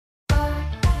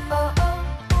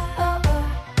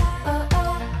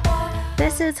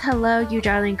This is Hello, You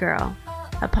Darling Girl,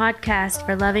 a podcast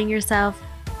for loving yourself,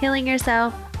 healing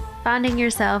yourself, finding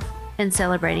yourself, and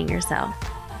celebrating yourself.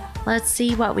 Let's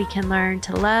see what we can learn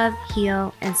to love,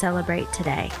 heal, and celebrate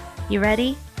today. You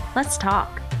ready? Let's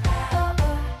talk.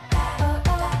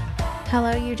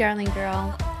 Hello, you darling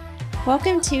girl.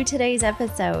 Welcome to today's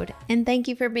episode, and thank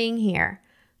you for being here.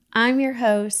 I'm your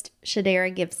host,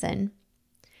 Shadera Gibson.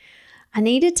 I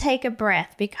need to take a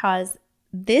breath because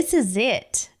this is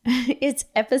it. It's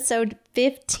episode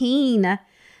 15,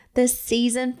 the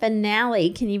season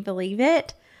finale. Can you believe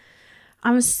it?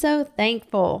 I'm so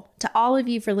thankful to all of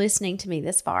you for listening to me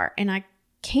this far, and I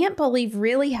can't believe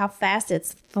really how fast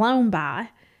it's flown by.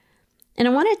 And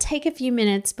I want to take a few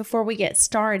minutes before we get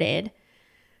started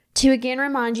to again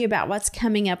remind you about what's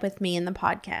coming up with me in the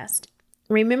podcast.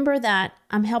 Remember that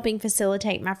I'm helping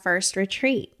facilitate my first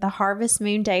retreat, the Harvest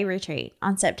Moon Day Retreat,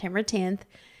 on September 10th.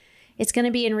 It's going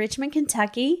to be in Richmond,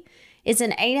 Kentucky. It's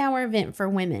an 8-hour event for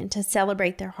women to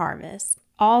celebrate their harvest,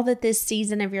 all that this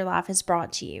season of your life has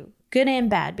brought to you, good and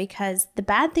bad, because the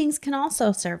bad things can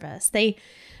also serve us. They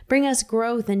bring us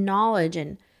growth and knowledge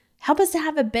and help us to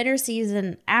have a better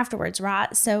season afterwards,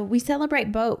 right? So we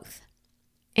celebrate both.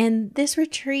 And this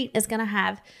retreat is going to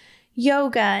have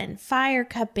yoga and fire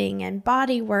cupping and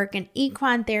body work and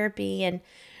equine therapy, and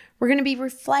we're going to be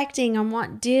reflecting on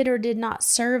what did or did not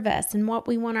serve us and what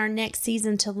we want our next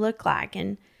season to look like,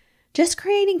 and just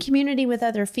creating community with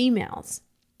other females.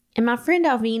 And my friend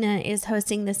Alvina is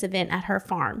hosting this event at her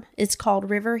farm. It's called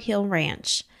River Hill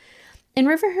Ranch. And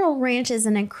River Hill Ranch is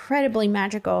an incredibly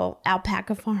magical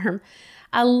alpaca farm.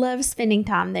 I love spending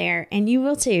time there, and you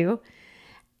will too.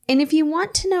 And if you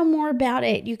want to know more about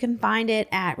it, you can find it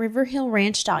at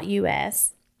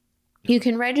riverhillranch.us. You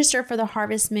can register for the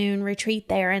Harvest Moon retreat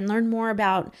there and learn more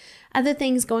about other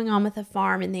things going on with the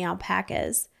farm and the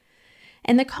alpacas.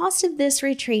 And the cost of this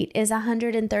retreat is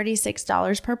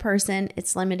 $136 per person.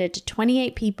 It's limited to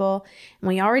 28 people, and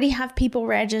we already have people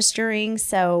registering,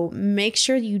 so make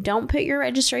sure you don't put your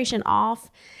registration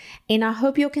off. And I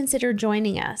hope you'll consider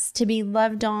joining us to be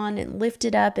loved on and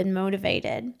lifted up and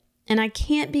motivated. And I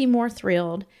can't be more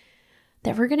thrilled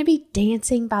that we're going to be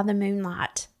dancing by the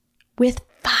moonlight with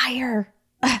fire.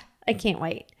 I can't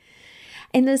wait.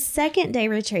 And the second day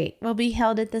retreat will be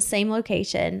held at the same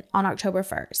location on October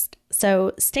 1st.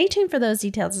 So stay tuned for those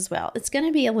details as well. It's going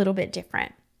to be a little bit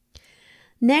different.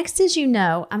 Next, as you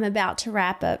know, I'm about to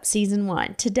wrap up season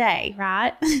 1 today,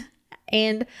 right?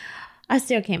 And I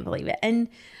still can't believe it. And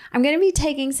I'm going to be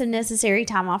taking some necessary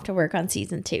time off to work on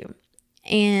season 2.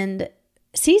 And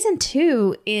season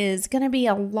 2 is going to be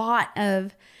a lot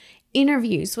of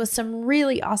interviews with some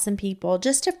really awesome people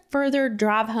just to further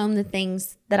drive home the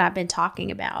things that I've been talking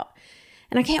about.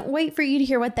 And I can't wait for you to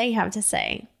hear what they have to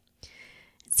say.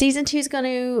 Season 2 is going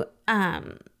to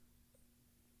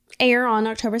air on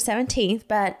October 17th,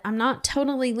 but I'm not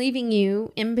totally leaving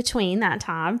you in between that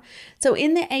time. So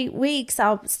in the 8 weeks,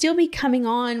 I'll still be coming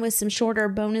on with some shorter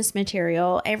bonus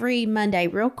material every Monday,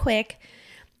 real quick,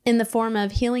 in the form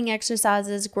of healing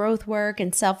exercises, growth work,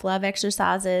 and self-love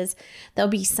exercises. There'll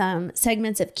be some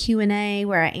segments of Q&A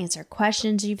where I answer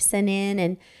questions you've sent in,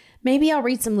 and maybe I'll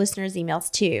read some listeners'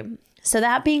 emails too. So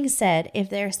that being said, if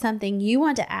there's something you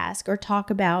want to ask or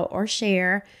talk about or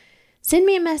share, send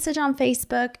me a message on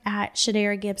Facebook at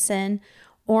Shadera Gibson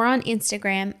or on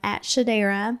Instagram at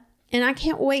Shadera, and I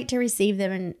can't wait to receive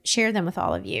them and share them with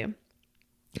all of you.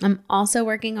 I'm also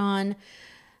working on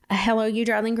a Hello, You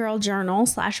Darling Girl journal /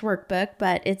 workbook,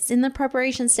 but it's in the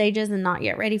preparation stages and not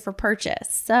yet ready for purchase.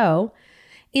 So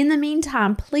in the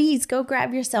meantime, please go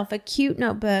grab yourself a cute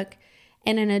notebook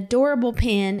and an adorable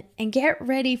pen and get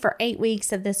ready for 8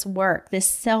 weeks of this work, this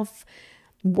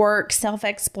self-work,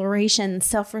 self-exploration,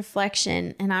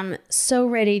 self-reflection. And I'm so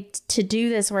ready to do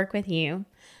this work with you.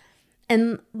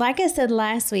 And like I said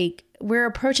last week, we're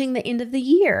approaching the end of the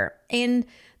year, and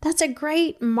that's a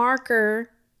great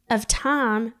marker of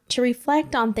time to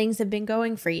reflect on things that have been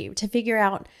going for you, to figure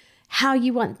out how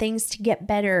you want things to get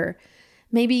better,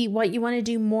 maybe what you want to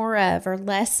do more of or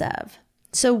less of.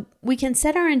 So we can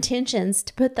set our intentions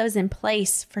to put those in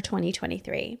place for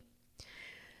 2023.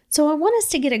 So I want us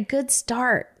to get a good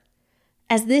start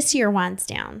as this year winds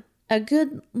down, a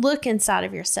good look inside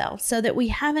of yourself so that we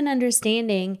have an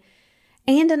understanding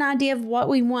and an idea of what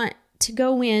we want to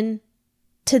go in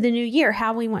to the new year,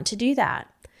 how we want to do that.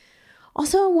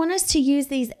 Also, I want us to use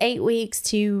these 8 weeks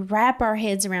to wrap our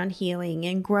heads around healing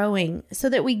and growing so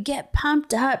that we get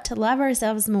pumped up to love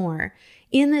ourselves more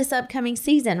in this upcoming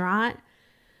season, right?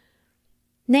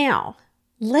 Now,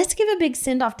 let's give a big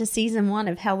send off to season 1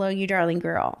 of Hello, You Darling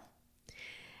Girl.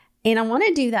 And I want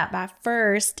to do that by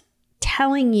first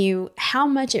telling you how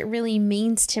much it really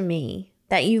means to me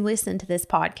that you listen to this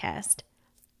podcast.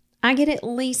 I get at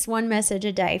least one message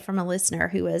a day from a listener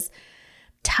who is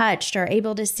touched or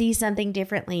able to see something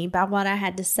differently by what I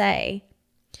had to say.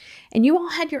 And you all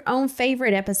had your own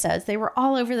favorite episodes. They were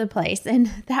all over the place.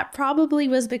 And that probably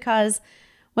was because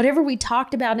whatever we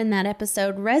talked about in that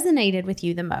episode resonated with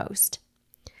you the most.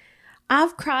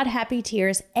 I've cried happy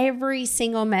tears every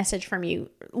single message from you.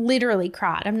 Literally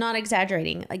cried. I'm not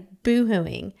exaggerating, like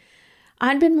boo-hooing.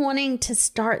 I'd been wanting to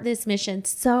start this mission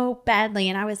so badly,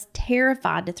 and I was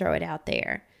terrified to throw it out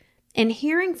there. And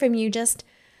hearing from you just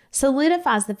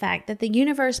solidifies the fact that the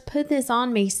universe put this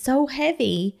on me so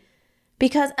heavy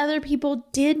because other people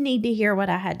did need to hear what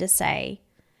I had to say.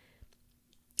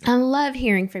 I love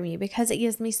hearing from you because it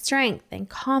gives me strength and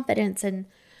confidence and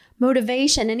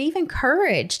motivation and even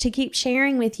courage to keep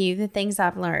sharing with you the things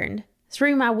I've learned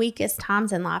through my weakest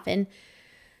times in life, and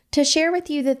to share with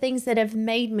you the things that have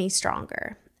made me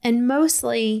stronger, and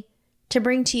mostly to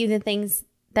bring to you the things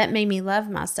that made me love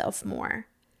myself more,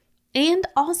 and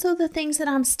also the things that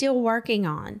I'm still working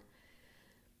on.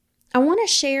 I want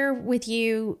to share with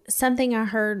you something I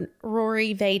heard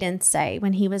Rory Vaden say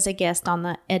when he was a guest on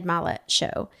the Ed Mylett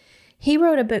show. He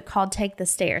wrote a book called Take the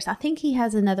Stairs. I think he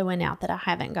has another one out that I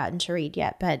haven't gotten to read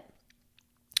yet, but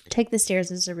Take the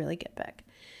Stairs is a really good book.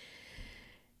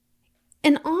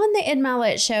 And on the Ed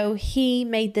Mylett show, he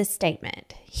made this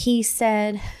statement. He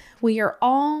said, "We are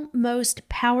all most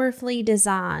powerfully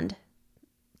designed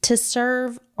to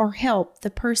serve or help the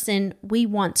person we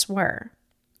once were."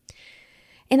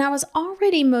 And I was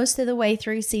already most of the way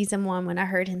through season 1 when I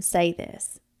heard him say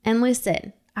this. And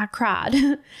listen, I cried.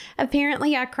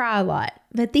 Apparently I cry a lot,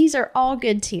 but these are all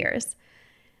good tears.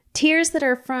 Tears that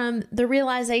are from the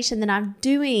realization that I'm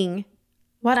doing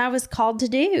what I was called to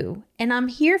do. And I'm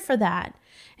here for that.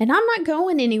 And I'm not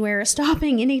going anywhere or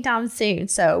stopping anytime soon.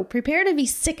 So prepare to be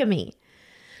sick of me.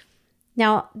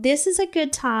 Now, this is a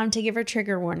good time to give a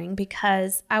trigger warning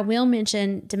because I will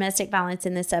mention domestic violence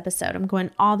in this episode. I'm going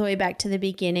all the way back to the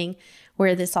beginning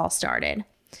where this all started.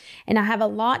 And I have a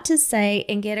lot to say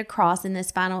and get across in this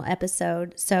final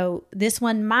episode. So this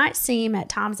one might seem at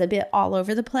times a bit all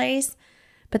over the place,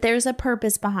 but there's a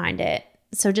purpose behind it.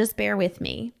 So just bear with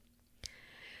me.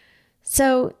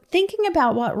 So thinking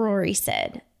about what Rory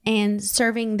said and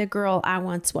serving the girl I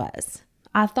once was,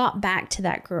 I thought back to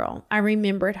that girl. I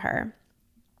remembered her.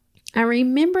 I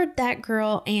remembered that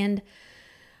girl, and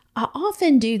I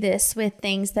often do this with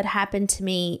things that happened to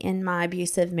me in my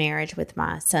abusive marriage with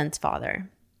my son's father.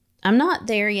 I'm not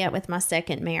there yet with my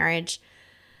second marriage,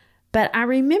 but I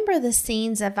remember the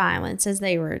scenes of violence as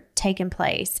they were taking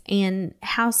place and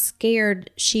how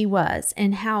scared she was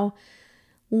and how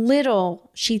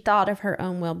little she thought of her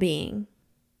own well-being.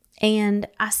 And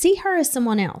I see her as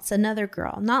someone else, another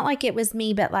girl, not like it was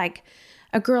me, but like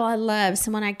a girl I loved,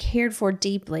 someone I cared for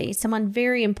deeply, someone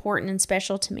very important and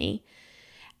special to me.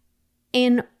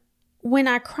 And when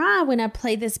I cry, when I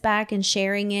play this back and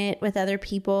sharing it with other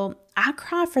people, I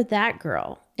cry for that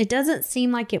girl. It doesn't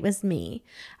seem like it was me.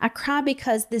 I cry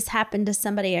because this happened to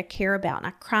somebody I care about. And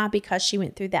I cry because she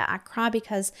went through that. I cry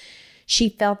because she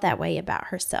felt that way about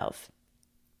herself.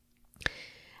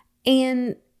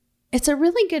 And it's a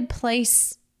really good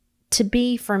place to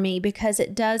be for me because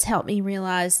it does help me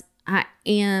realize I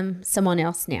am someone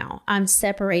else now. I'm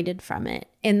separated from it.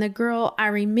 And the girl I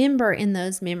remember in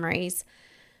those memories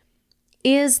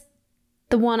is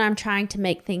the one I'm trying to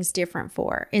make things different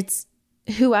for. It's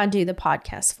who I do the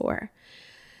podcast for.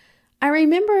 I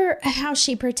remember how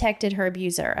she protected her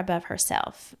abuser above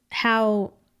herself,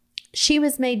 how she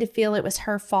was made to feel it was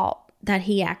her fault that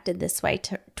he acted this way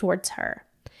towards her.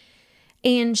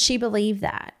 And she believed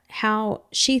that, how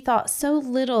she thought so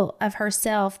little of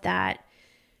herself that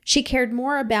she cared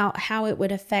more about how it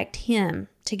would affect him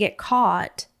to get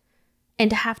caught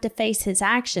and to have to face his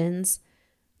actions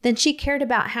than she cared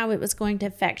about how it was going to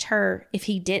affect her if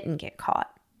he didn't get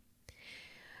caught.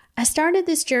 I started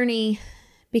this journey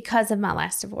because of my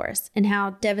last divorce and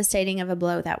how devastating of a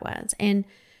blow that was. And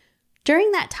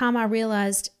during that time, I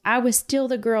realized I was still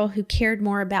the girl who cared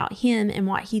more about him and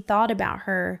what he thought about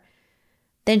her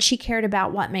than she cared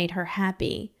about what made her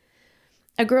happy.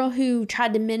 A girl who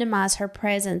tried to minimize her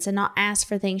presence and not ask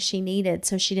for things she needed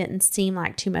so she didn't seem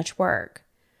like too much work.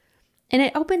 And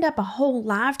it opened up a whole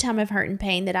lifetime of hurt and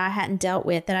pain that I hadn't dealt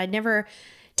with, that I'd never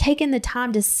taken the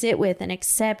time to sit with and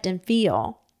accept and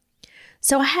feel.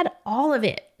 So I had all of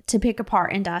it to pick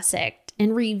apart and dissect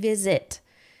and revisit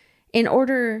in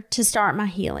order to start my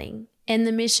healing and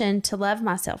the mission to love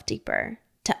myself deeper,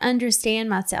 to understand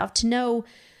myself, to know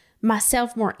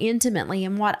myself more intimately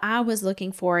and what I was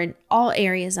looking for in all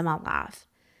areas of my life.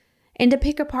 and to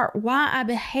pick apart why I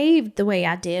behaved the way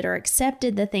I did or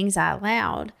accepted the things I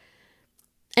allowed.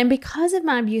 And because of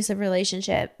my abusive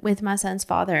relationship with my son's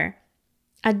father,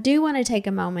 I do want to take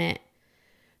a moment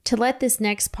to let this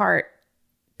next part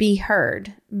be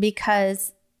heard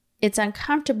because it's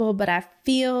uncomfortable, but I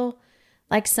feel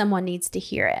like someone needs to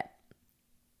hear it.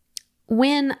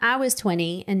 When I was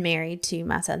 20 and married to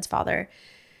my son's father,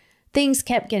 things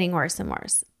kept getting worse and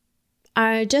worse.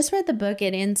 I just read the book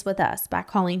It Ends With Us by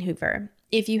Colleen Hoover.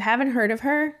 If you haven't heard of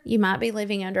her, you might be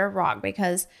living under a rock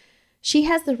because she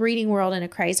has the reading world in a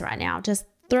craze right now, just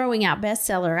throwing out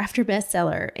bestseller after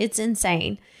bestseller. It's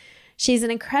insane. She's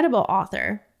an incredible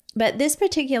author, but this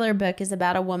particular book is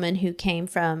about a woman who came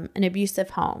from an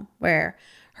abusive home where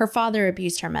her father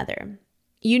abused her mother.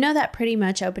 You know that pretty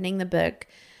much opening the book,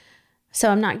 so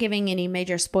I'm not giving any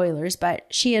major spoilers, but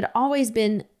she had always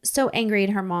been so angry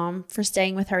at her mom for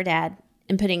staying with her dad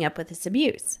and putting up with this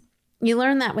abuse. You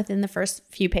learn that within the first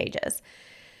few pages.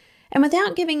 And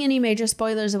without giving any major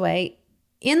spoilers away,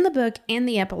 in the book and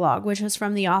the epilogue, which was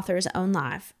from the author's own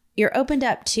life, you're opened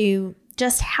up to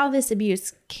just how this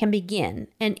abuse can begin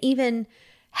and even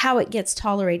how it gets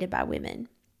tolerated by women.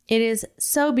 It is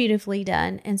so beautifully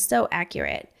done and so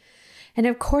accurate. And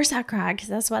of course I cried because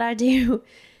that's what I do.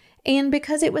 And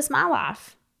because it was my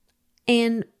life.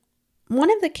 And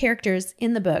one of the characters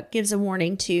in the book gives a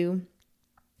warning to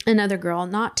another girl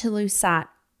not to lose sight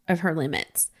of her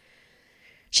limits.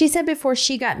 She said before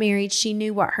she got married, she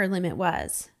knew what her limit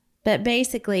was. But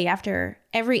basically, after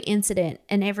every incident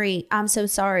and every I'm so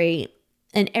sorry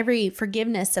and every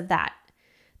forgiveness of that,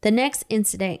 the next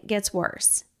incident gets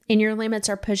worse and your limits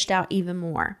are pushed out even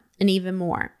more and even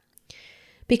more.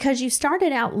 Because you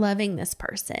started out loving this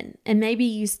person, and maybe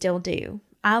you still do.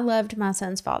 I loved my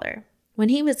son's father. When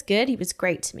he was good, he was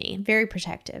great to me, very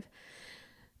protective.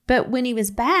 But when he was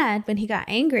bad, when he got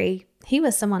angry, he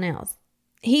was someone else.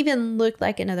 He even looked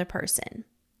like another person.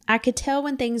 I could tell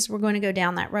when things were going to go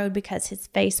down that road because his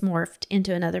face morphed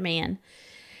into another man.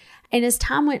 And as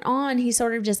time went on, he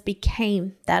sort of just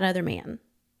became that other man.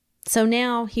 So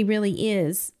now he really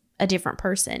is a different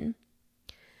person.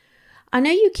 I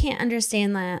know you can't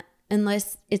understand that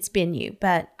unless it's been you,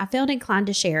 but I felt inclined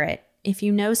to share it. If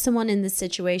you know someone in this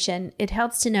situation, it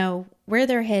helps to know where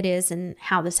their head is and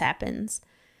how this happens.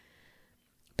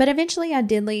 But eventually I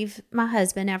did leave my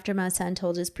husband after my son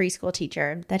told his preschool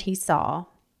teacher that he saw,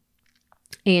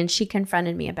 and she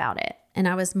confronted me about it. And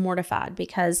I was mortified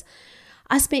because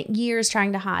I spent years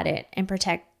trying to hide it and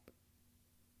protect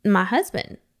my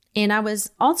husband. And I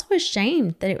was also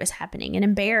ashamed that it was happening and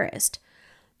embarrassed.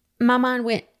 My mind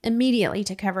went immediately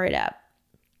to cover it up.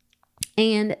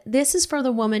 And this is for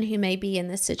the woman who may be in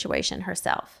this situation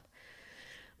herself.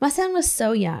 My son was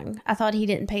so young, I thought he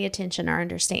didn't pay attention or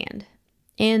understand.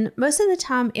 And most of the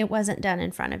time, it wasn't done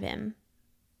in front of him.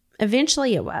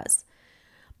 Eventually, it was.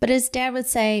 But his dad would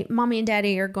say, Mommy and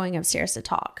Daddy are going upstairs to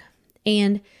talk.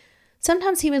 And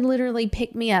sometimes he would literally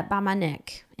pick me up by my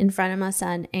neck in front of my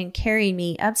son and carry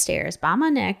me upstairs by my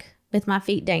neck with my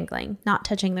feet dangling, not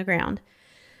touching the ground.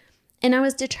 And I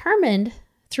was determined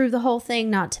through the whole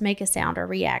thing not to make a sound or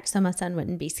react so my son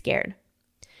wouldn't be scared.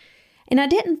 And I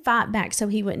didn't fight back so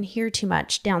he wouldn't hear too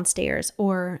much downstairs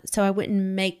or so I wouldn't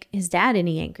make his dad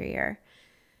any angrier.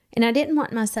 And I didn't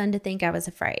want my son to think I was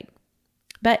afraid.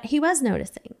 But he was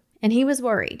noticing and he was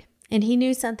worried and he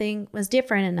knew something was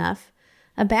different enough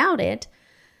about it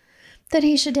that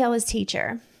he should tell his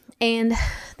teacher. And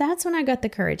that's when I got the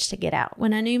courage to get out,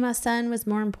 when I knew my son was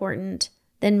more important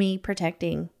than me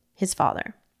protecting his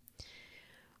father.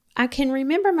 I can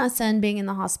remember my son being in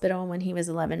the hospital when he was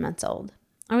 11 months old.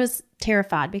 I was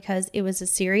terrified because it was a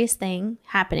serious thing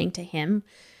happening to him,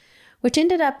 which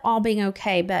ended up all being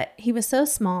okay, but he was so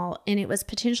small and it was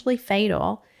potentially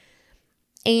fatal.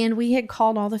 And we had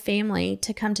called all the family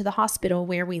to come to the hospital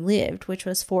where we lived, which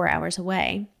was 4 hours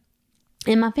away.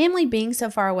 And my family being so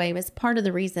far away was part of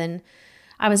the reason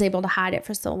I was able to hide it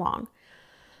for so long.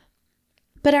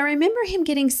 But I remember him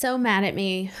getting so mad at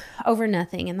me over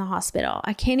nothing in the hospital.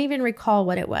 I can't even recall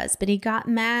what it was, but he got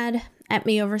mad at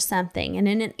me over something. And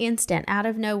in an instant, out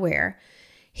of nowhere,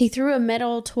 he threw a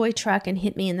metal toy truck and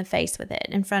hit me in the face with it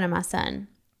in front of my son.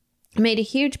 I made a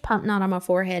huge pump knot on my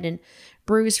forehead and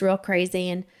bruised real crazy.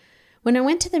 And when I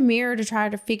went to the mirror to try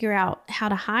to figure out how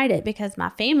to hide it because my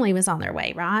family was on their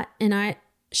way, right? And I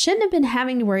shouldn't have been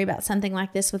having to worry about something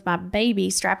like this with my baby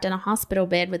strapped in a hospital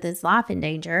bed with his life in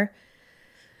danger.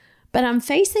 But I'm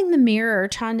facing the mirror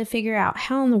trying to figure out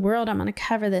how in the world I'm going to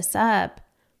cover this up.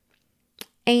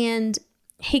 And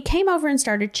he came over and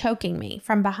started choking me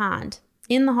from behind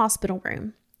in the hospital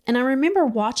room. And I remember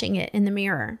watching it in the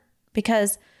mirror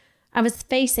because I was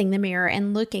facing the mirror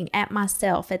and looking at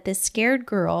myself, at this scared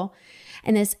girl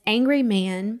and this angry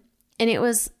man, and it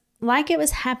was like it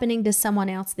was happening to someone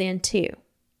else then too.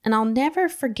 And I'll never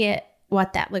forget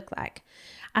what that looked like.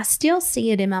 I still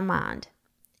see it in my mind.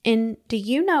 And do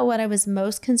you know what I was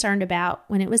most concerned about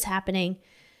when it was happening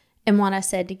and what I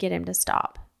said to get him to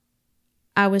stop?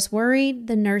 I was worried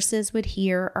the nurses would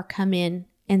hear or come in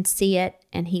and see it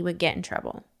and he would get in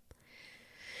trouble.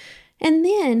 And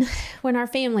then when our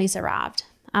families arrived,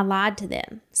 I lied to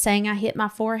them, saying I hit my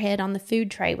forehead on the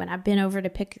food tray when I bent over to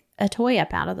pick a toy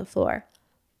up out of the floor.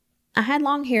 I had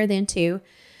long hair then too,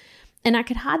 and I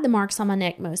could hide the marks on my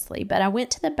neck mostly, but I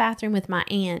went to the bathroom with my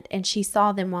aunt and she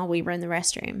saw them while we were in the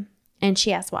restroom. And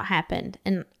she asked what happened,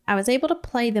 and I was able to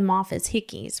play them off as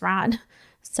hickeys, right?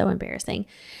 So embarrassing.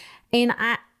 And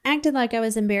I acted like I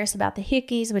was embarrassed about the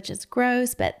hickeys, which is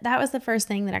gross, but that was the first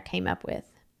thing that I came up with.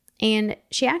 And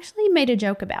she actually made a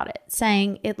joke about it,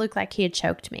 saying it looked like he had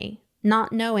choked me,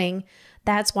 not knowing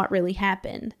that's what really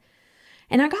happened.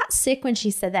 And I got sick when she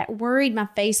said that, worried my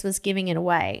face was giving it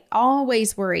away.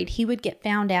 Always worried he would get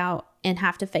found out and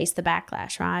have to face the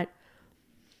backlash, right?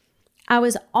 I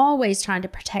was always trying to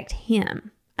protect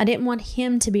him. I didn't want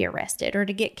him to be arrested or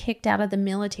to get kicked out of the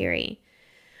military.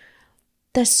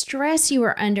 The stress you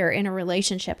are under in a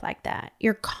relationship like that,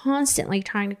 you're constantly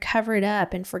trying to cover it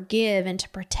up and forgive and to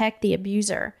protect the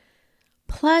abuser.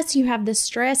 Plus, you have the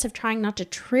stress of trying not to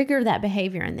trigger that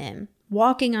behavior in them,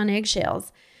 walking on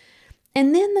eggshells.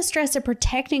 And then the stress of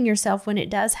protecting yourself when it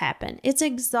does happen. It's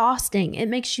exhausting. It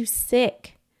makes you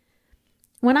sick.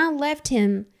 When I left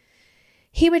him,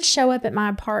 he would show up at my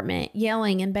apartment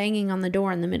yelling and banging on the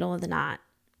door in the middle of the night.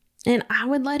 And I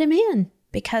would let him in,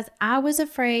 because I was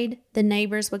afraid the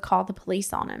neighbors would call the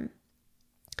police on him.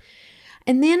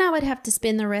 And then I would have to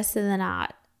spend the rest of the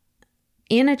night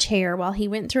in a chair while he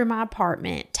went through my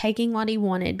apartment, taking what he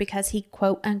wanted because he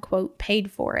quote unquote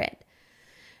paid for it.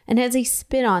 And as he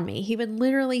spit on me, he would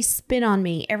literally spit on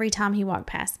me every time he walked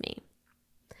past me.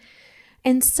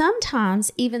 And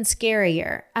sometimes, even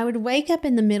scarier, I would wake up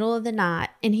in the middle of the night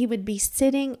and he would be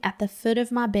sitting at the foot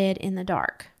of my bed in the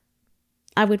dark.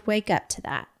 I would wake up to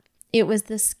that. It was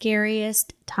the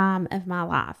scariest time of my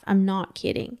life. I'm not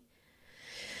kidding.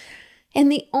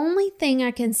 And the only thing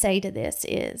I can say to this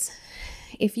is,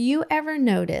 if you ever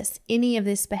notice any of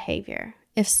this behavior,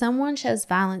 if someone shows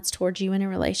violence towards you in a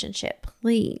relationship,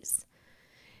 please,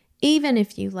 even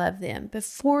if you love them,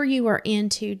 before you are in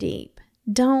too deep,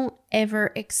 don't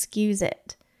ever excuse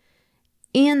it.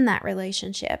 In that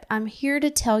relationship, I'm here to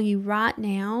tell you right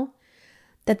now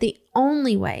that the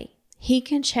only way he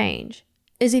can change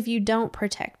is if you don't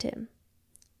protect him.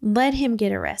 Let him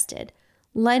get arrested.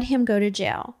 Let him go to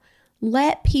jail.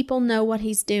 Let people know what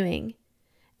he's doing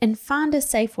and find a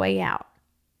safe way out.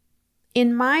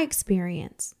 In my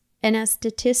experience, and as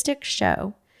statistics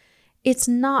show, it's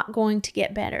not going to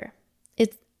get better.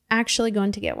 It's actually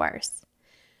going to get worse.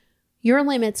 Your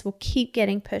limits will keep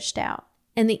getting pushed out,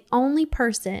 and the only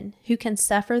person who can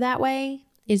suffer that way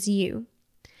is you.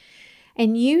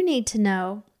 And you need to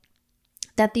know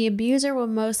that the abuser will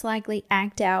most likely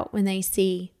act out when they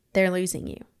see they're losing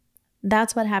you.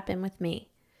 That's what happened with me.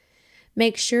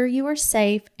 Make sure you are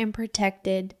safe and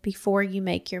protected before you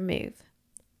make your move.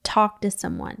 Talk to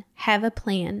someone. Have a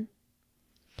plan.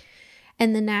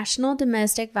 And the National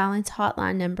Domestic Violence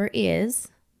Hotline number is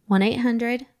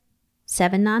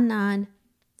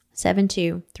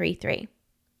 1-800-799-7233.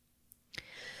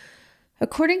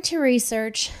 According to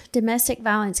research, domestic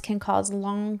violence can cause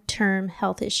long-term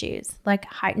health issues like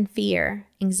heightened fear,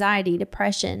 anxiety,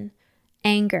 depression,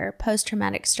 anger,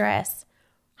 post-traumatic stress,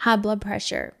 high blood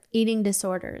pressure, eating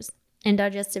disorders, and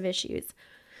digestive issues.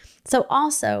 So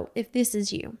also, if this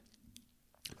is you,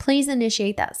 please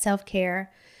initiate that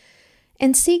self-care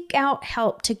and seek out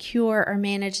help to cure or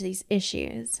manage these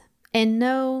issues. And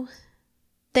know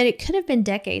that it could have been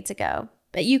decades ago,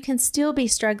 but you can still be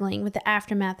struggling with the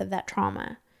aftermath of that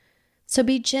trauma. So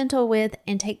be gentle with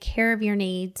and take care of your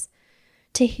needs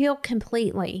to heal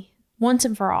completely, once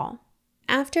and for all.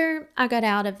 After I got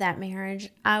out of that marriage,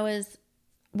 I was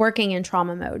working in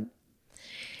trauma mode.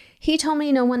 He told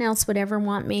me no one else would ever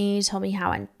want me. He told me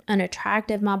how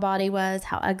unattractive my body was,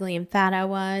 how ugly and fat I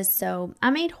was. So I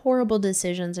made horrible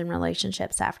decisions in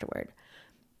relationships afterward.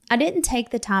 I didn't take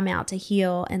the time out to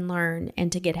heal and learn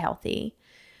and to get healthy.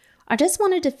 I just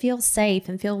wanted to feel safe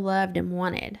and feel loved and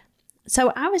wanted.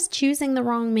 So I was choosing the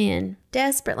wrong men,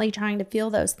 desperately trying to feel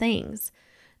those things.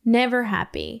 Never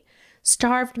happy.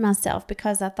 Starved myself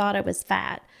because I thought I was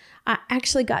fat. I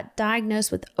actually got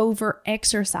diagnosed with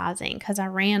over-exercising because I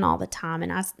ran all the time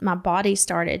and my body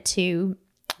started to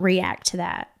react to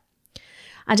that.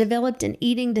 I developed an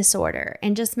eating disorder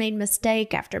and just made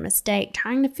mistake after mistake,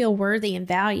 trying to feel worthy and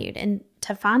valued and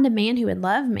to find a man who would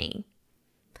love me.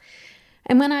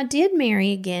 And when I did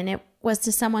marry again, it was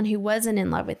to someone who wasn't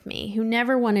in love with me, who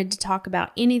never wanted to talk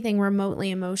about anything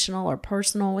remotely emotional or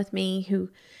personal with me, who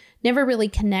never really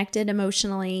connected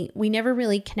emotionally. We never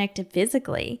really connected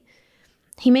physically.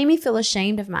 He made me feel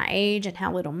ashamed of my age and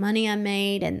how little money I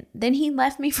made, and then he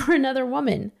left me for another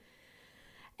woman.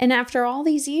 And after all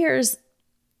these years,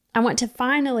 I want to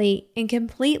finally and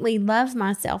completely love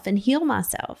myself and heal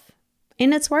myself.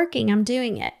 And it's working. I'm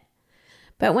doing it.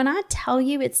 But when I tell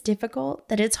you it's difficult,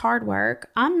 that it's hard work,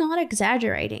 I'm not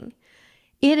exaggerating.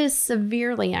 It is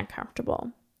severely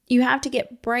uncomfortable. You have to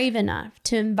get brave enough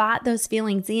to invite those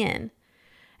feelings in.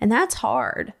 And that's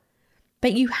hard.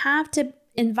 But you have to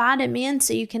invite them in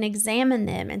so you can examine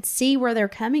them and see where they're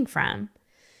coming from.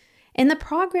 And the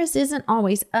progress isn't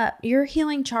always up. Your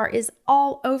healing chart is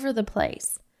all over the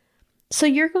place. So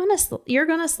you're going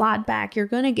to slide back. You're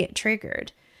going to get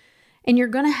triggered. And you're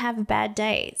going to have bad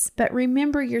days. But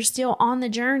remember, you're still on the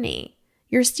journey.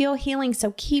 You're still healing,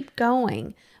 so keep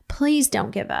going. Please don't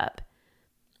give up.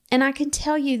 And I can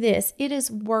tell you this, it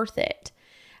is worth it.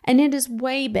 And it is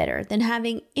way better than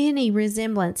having any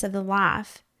resemblance of the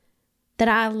life that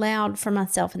I allowed for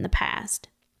myself in the past.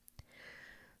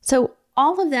 So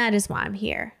all of that is why I'm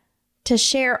here, to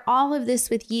share all of this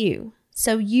with you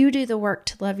so you do the work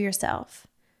to love yourself.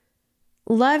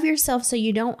 Love yourself so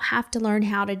you don't have to learn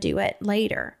how to do it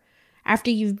later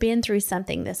after you've been through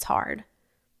something this hard.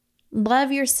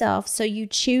 Love yourself so you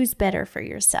choose better for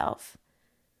yourself.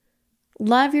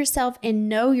 Love yourself and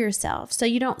know yourself so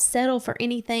you don't settle for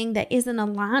anything that isn't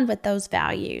aligned with those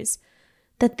values,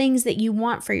 the things that you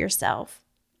want for yourself.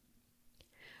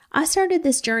 I started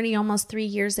this journey almost 3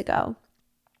 years ago,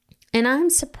 and I'm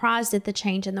surprised at the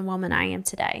change in the woman I am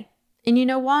today. And you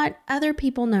know what? Other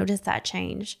people notice that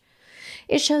change.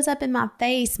 It shows up in my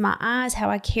face, my eyes, how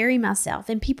I carry myself,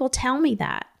 and people tell me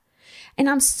that. And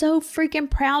I'm so freaking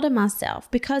proud of myself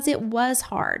because it was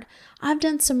hard. I've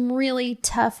done some really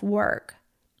tough work,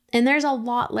 and there's a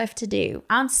lot left to do.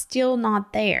 I'm still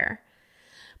not there,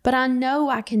 but I know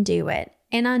I can do it,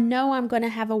 and I know I'm going to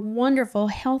have a wonderful,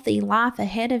 healthy life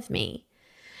ahead of me.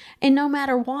 And no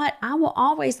matter what, I will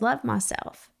always love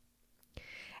myself.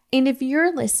 And if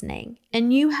you're listening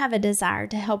and you have a desire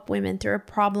to help women through a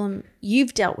problem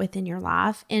you've dealt with in your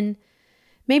life, and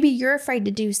maybe you're afraid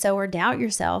to do so or doubt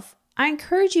yourself, I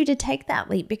encourage you to take that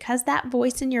leap because that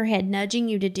voice in your head nudging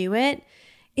you to do it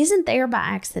isn't there by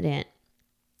accident.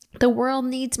 The world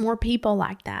needs more people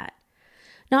like that.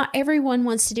 Not everyone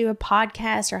wants to do a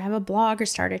podcast or have a blog or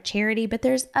start a charity, but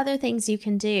there's other things you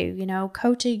can do,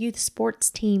 coach a youth sports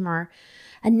team or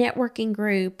a networking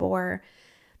group, or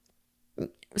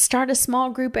start a small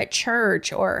group at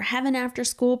church, or have an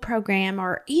after-school program,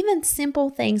 or even simple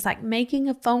things like making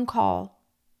a phone call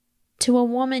to a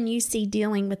woman you see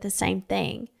dealing with the same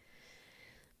thing.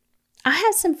 I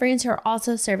have some friends who are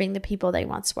also serving the people they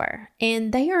once were,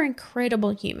 and they are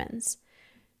incredible humans.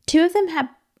 2 of them have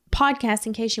podcasts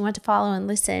in case you want to follow and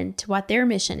listen to what their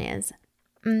mission is.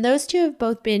 And those 2 have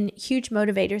both been huge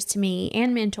motivators to me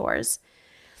and mentors.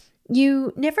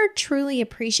 You never truly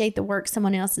appreciate the work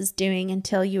someone else is doing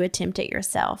until you attempt it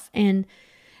yourself, and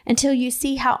until you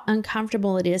see how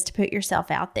uncomfortable it is to put yourself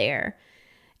out there,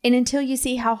 and until you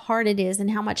see how hard it is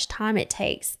and how much time it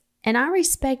takes. And I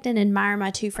respect and admire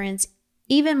my 2 friends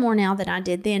even more now than I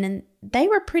did then, and they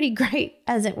were pretty great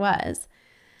as it was.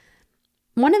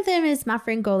 One of them is my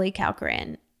friend Goli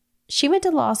Kalkaran. She went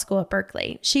to law school at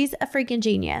Berkeley. She's a freaking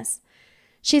genius.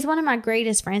 She's one of my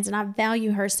greatest friends, and I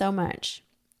value her so much.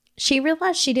 She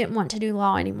realized she didn't want to do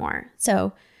law anymore,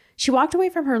 so she walked away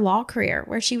from her law career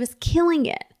where she was killing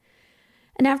it.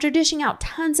 And after dishing out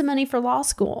tons of money for law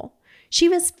school, she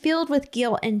was filled with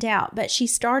guilt and doubt, but she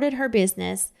started her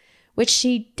business, which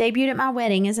she debuted at my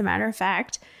wedding, as a matter of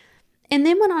fact, and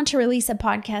then went on to release a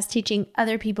podcast teaching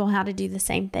other people how to do the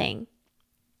same thing.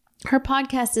 Her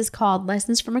podcast is called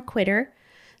Lessons from a Quitter.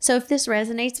 So if this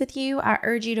resonates with you, I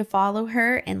urge you to follow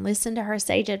her and listen to her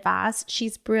sage advice.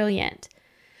 She's brilliant.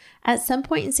 At some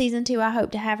point in season 2, I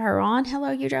hope to have her on. Hello,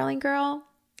 you darling girl.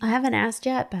 I haven't asked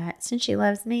yet, but since she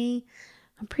loves me,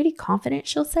 I'm pretty confident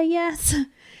she'll say yes.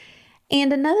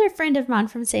 And another friend of mine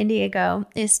from San Diego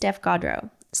is Steph Gaudreau.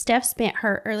 Steph spent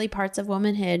her early parts of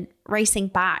womanhood racing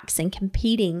bikes and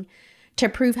competing to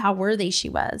prove how worthy she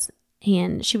was.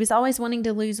 And she was always wanting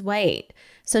to lose weight,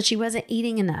 so she wasn't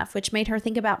eating enough, which made her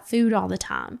think about food all the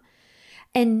time.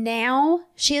 And now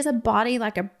she has a body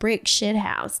like a brick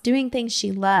shithouse, doing things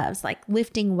she loves, like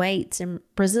lifting weights and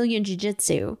Brazilian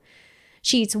jiu-jitsu.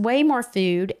 She eats way more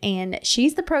food, and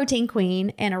she's the protein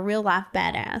queen and a real life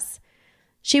badass.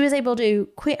 She was able to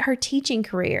quit her teaching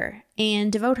career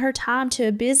and devote her time to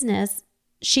a business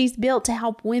she's built to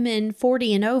help women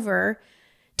 40 and over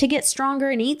to get stronger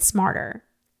and eat smarter.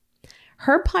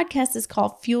 Her podcast is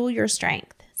called Fuel Your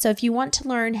Strength. So if you want to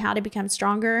learn how to become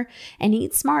stronger and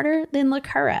eat smarter, then look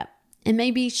her up. And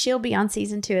maybe she'll be on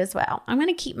season 2 as well. I'm going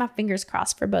to keep my fingers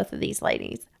crossed for both of these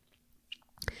ladies.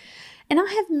 And I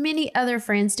have many other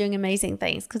friends doing amazing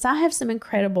things because I have some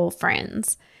incredible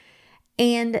friends.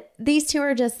 And these 2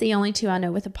 are just the only 2 I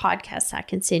know with a podcast I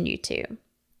continue to.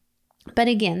 But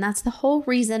again, that's the whole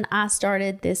reason I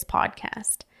started this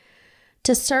podcast.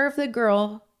 To serve the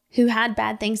girl who had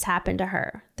bad things happen to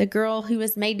her. The girl who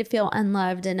was made to feel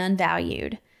unloved and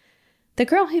unvalued. The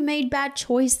girl who made bad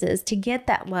choices to get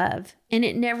that love and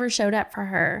it never showed up for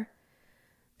her.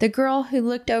 The girl who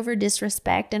looked over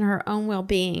disrespect and her own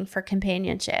well-being for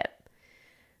companionship.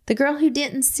 The girl who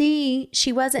didn't see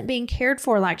she wasn't being cared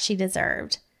for like she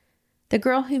deserved. The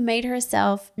girl who made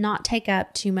herself not take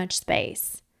up too much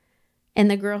space. And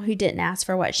the girl who didn't ask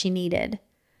for what she needed.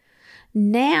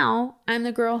 Now I'm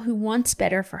the girl who wants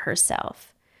better for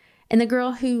herself. And the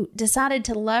girl who decided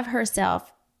to love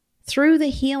herself through the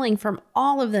healing from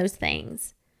all of those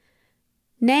things.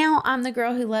 Now I'm the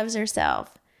girl who loves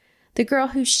herself. The girl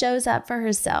who shows up for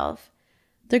herself.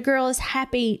 The girl is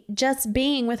happy just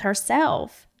being with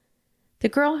herself. The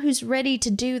girl who's ready to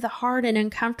do the hard and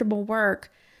uncomfortable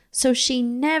work so she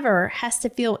never has to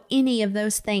feel any of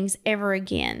those things ever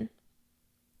again.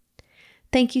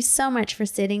 Thank you so much for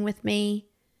sitting with me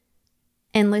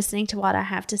and listening to what I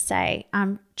have to say.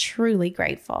 I'm truly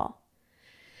grateful.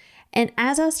 And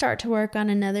as I start to work on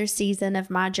another season of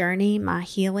my journey, my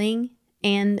healing,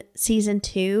 and season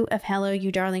 2 of Hello,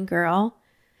 You Darling Girl,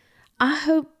 I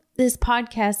hope this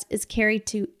podcast is carried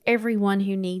to everyone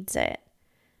who needs it.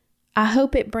 I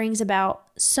hope it brings about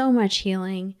so much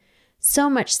healing, so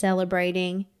much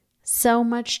celebrating, so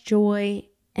much joy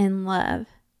and love.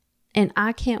 And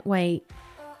I can't wait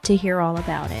to hear all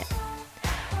about it.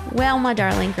 Well, my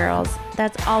darling girls,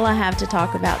 that's all I have to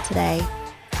talk about today.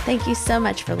 Thank you so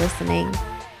much for listening.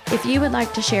 If you would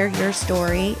like to share your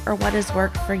story or what has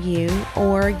worked for you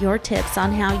or your tips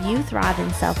on how you thrive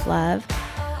in self-love,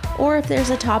 or if there's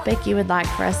a topic you would like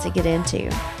for us to get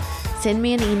into, send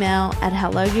me an email at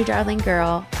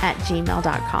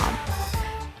helloyoudarlinggirl@gmail.com.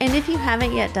 And if you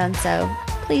haven't yet done so,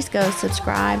 please go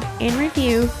subscribe and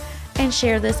review and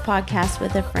share this podcast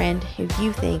with a friend who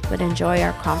you think would enjoy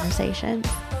our conversations.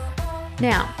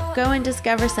 Now, go and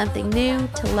discover something new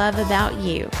to love about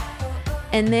you,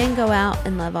 and then go out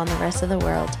and love on the rest of the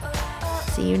world.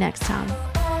 See you next time.